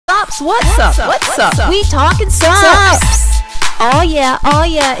Sups, what's up? What's up? We talking sups. Oh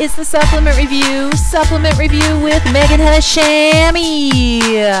yeah, it's the supplement review with Megan Hashami.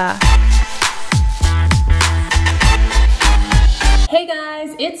 Hey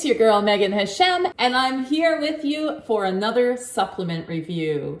guys, it's your girl Megan Hasham, and I'm here with you for another supplement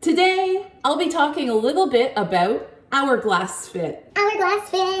review. Today, I'll be talking a little bit about Hourglass Fit. Hourglass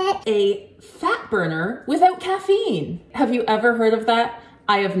Fit. A fat burner without caffeine. Have you ever heard of that?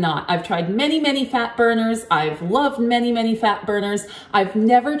 I have not. I've tried many fat burners. I've loved many fat burners. I've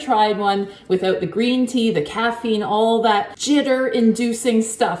never tried one without the green tea, the caffeine, all that jitter-inducing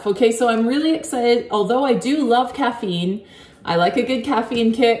stuff. Okay, so I'm really excited. Although I do love caffeine, I like a good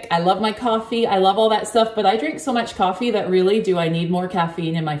caffeine kick. I love my coffee. I love all that stuff, but I drink so much coffee that really, do I need more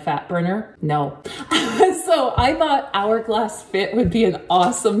caffeine in my fat burner? No. So I thought Hourglass Fit would be an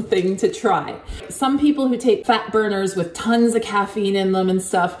awesome thing to try. Some people who take fat burners with tons of caffeine in them and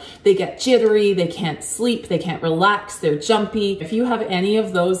stuff, they get jittery, they can't sleep, they can't relax, they're jumpy. If you have any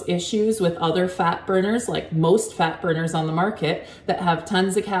of those issues with other fat burners, like most fat burners on the market that have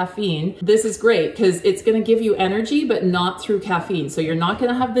tons of caffeine, this is great because it's gonna give you energy, but not through caffeine. So you're not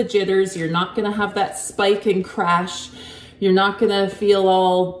gonna have the jitters, you're not gonna have that spike and crash, you're not gonna feel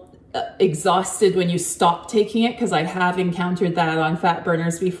all exhausted when you stop taking it, because I have encountered that on fat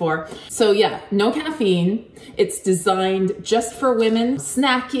burners before. So yeah, no caffeine. It's designed just for women.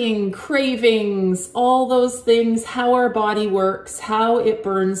 Snacking, cravings, all those things, how our body works, how it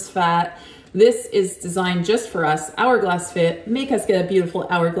burns fat. This is designed just for us. Hourglass Fit, make us get a beautiful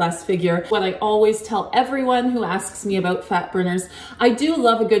hourglass figure. What I always tell everyone who asks me about fat burners, I do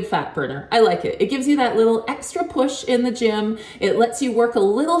love a good fat burner. I like it. It gives you that little extra push in the gym. It lets you work a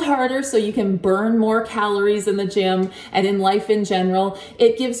little harder so you can burn more calories in the gym and in life in general.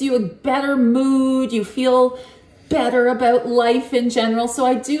 It gives you a better mood. You feel better about life in general. So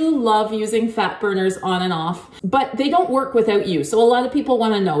I do love using fat burners on and off, but they don't work without you. So a lot of people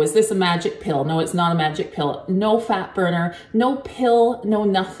want to know, is this a magic pill? No, it's not a magic pill. No fat burner, no pill, no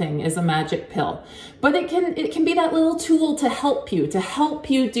nothing is a magic pill. But it can be that little tool to help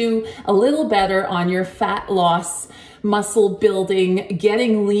you do a little better on your fat loss, muscle building,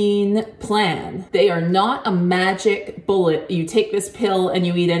 getting lean plan. They are not a magic bullet. You take this pill and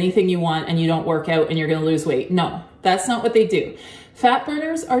you eat anything you want and you don't work out and you're gonna lose weight. No, that's not what they do. Fat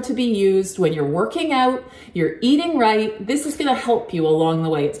burners are to be used when you're working out, you're eating right. This is gonna help you along the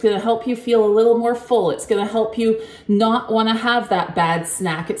way. It's gonna help you feel a little more full. It's gonna help you not wanna have that bad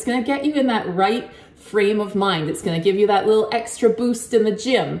snack. It's gonna get you in that right frame of mind. It's going to give you that little extra boost in the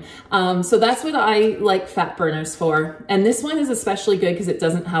gym. So that's what I like fat burners for. And this one is especially good because it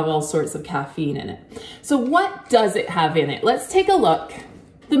doesn't have all sorts of caffeine in it. So what does it have in it? Let's take a look.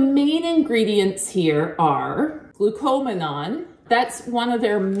 The main ingredients here are glucomannan. That's one of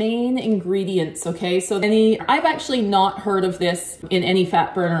their main ingredients, okay? So I've actually not heard of this in any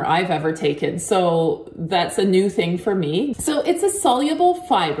fat burner I've ever taken, so that's a new thing for me. So it's a soluble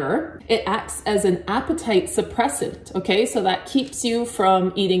fiber. It acts as an appetite suppressant, okay? So that keeps you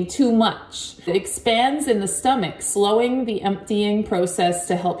from eating too much. It expands in the stomach, slowing the emptying process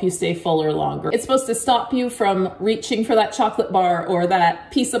to help you stay fuller longer. It's supposed to stop you from reaching for that chocolate bar or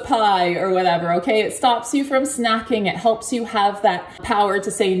that piece of pie or whatever, okay? It stops you from snacking. It helps you have that power to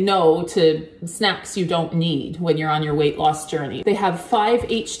say no to snacks you don't need when you're on your weight loss journey. They have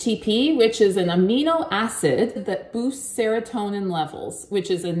 5-HTP, which is an amino acid that boosts serotonin levels, which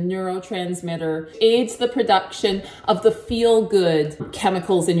is a neurotransmitter, aids the production of the feel-good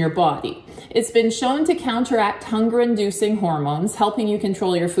chemicals in your body. It's been shown to counteract hunger-inducing hormones, helping you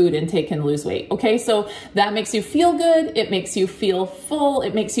control your food intake and lose weight. Okay, so that makes you feel good, it makes you feel full,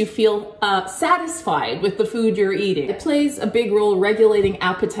 it makes you feel satisfied with the food you're eating. It plays a big role regulating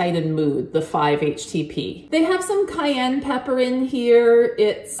appetite and mood, the 5-HTP. They have some cayenne pepper in here.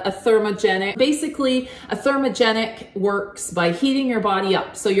 It's a thermogenic. Basically, a thermogenic works by heating your body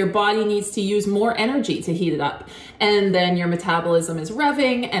up. So your body needs to use more energy to heat it up. And then your metabolism is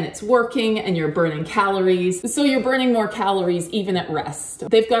revving and it's working and you're burning calories. So you're burning more calories even at rest.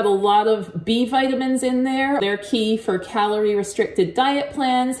 They've got a lot of B vitamins in there. They're key for calorie restricted diet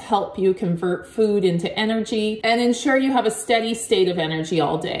plans, help you convert food into energy, and ensure you have a steady state of energy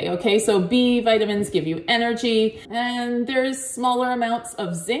all day. Okay, so B vitamins give you energy, and there's smaller amounts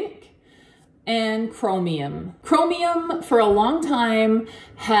of zinc, and chromium. Chromium for a long time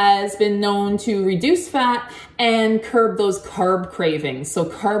has been known to reduce fat and curb those carb cravings. So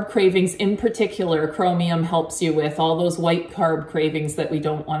carb cravings in particular, chromium helps you with all those white carb cravings that we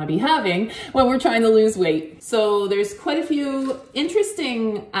don't want to be having when we're trying to lose weight. So there's quite a few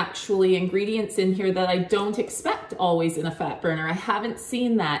interesting actually ingredients in here that I don't expect always in a fat burner. I haven't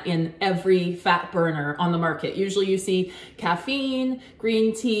seen that in every fat burner on the market. Usually you see caffeine,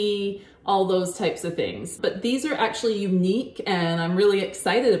 green tea, all those types of things. But these are actually unique and I'm really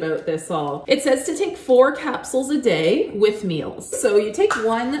excited about this all. It says to take 4 capsules a day with meals. So you take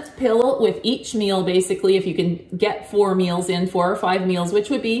 1 pill with each meal basically, if you can get 4 meals in, 4 or 5 meals, which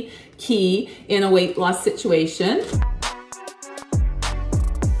would be key in a weight loss situation.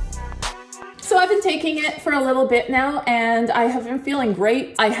 So I've been taking it for a little bit now and I have been feeling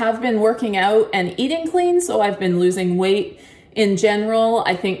great. I have been working out and eating clean, so I've been losing weight in general.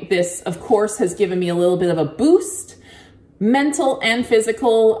 I think this, of course, has given me a little bit of a boost, mental and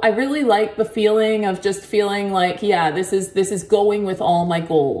physical. I really like the feeling of just feeling like, yeah, this is going with all my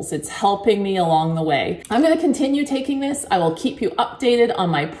goals. It's helping me along the way. I'm going to continue taking this. I will keep you updated on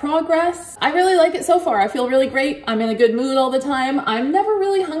my progress. I really like it so far. I feel really great. I'm in a good mood all the time. I'm never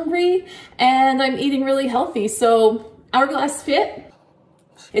really hungry and I'm eating really healthy. So Hourglass Fit,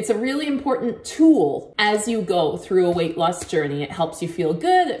 it's a really important tool as you go through a weight loss journey. It helps you feel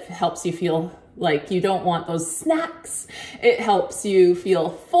good. It helps you feel like you don't want those snacks. It helps you feel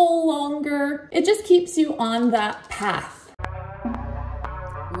full longer. It just keeps you on that path.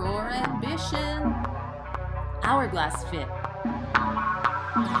 Roar ambition. Hourglass Fit.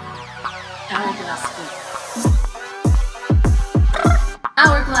 Hourglass Fit.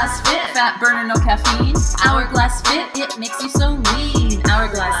 Hourglass Fit, fat burner, no caffeine. Hourglass Fit, it makes you so lean.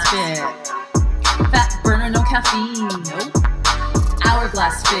 Hourglass Fit, fat burner, no caffeine. Nope.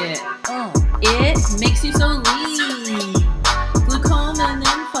 Hourglass Fit, it makes you so lean. Glucosamine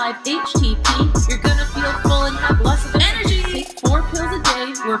and 5-HTP, you're gonna feel full and have lots of energy. Take 4 pills a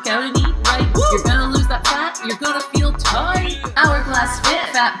day, work out and eat right. Woo! You're gonna lose that fat, you're gonna feel tight. Hourglass Fit,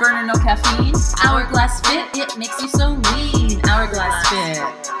 fat burner, no caffeine. Hourglass Fit, it makes you so lean. Hourglass Fit,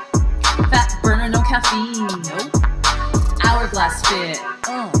 fat burner, no caffeine. Nope. Hourglass Fit,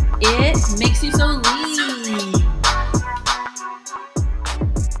 it makes you so lean.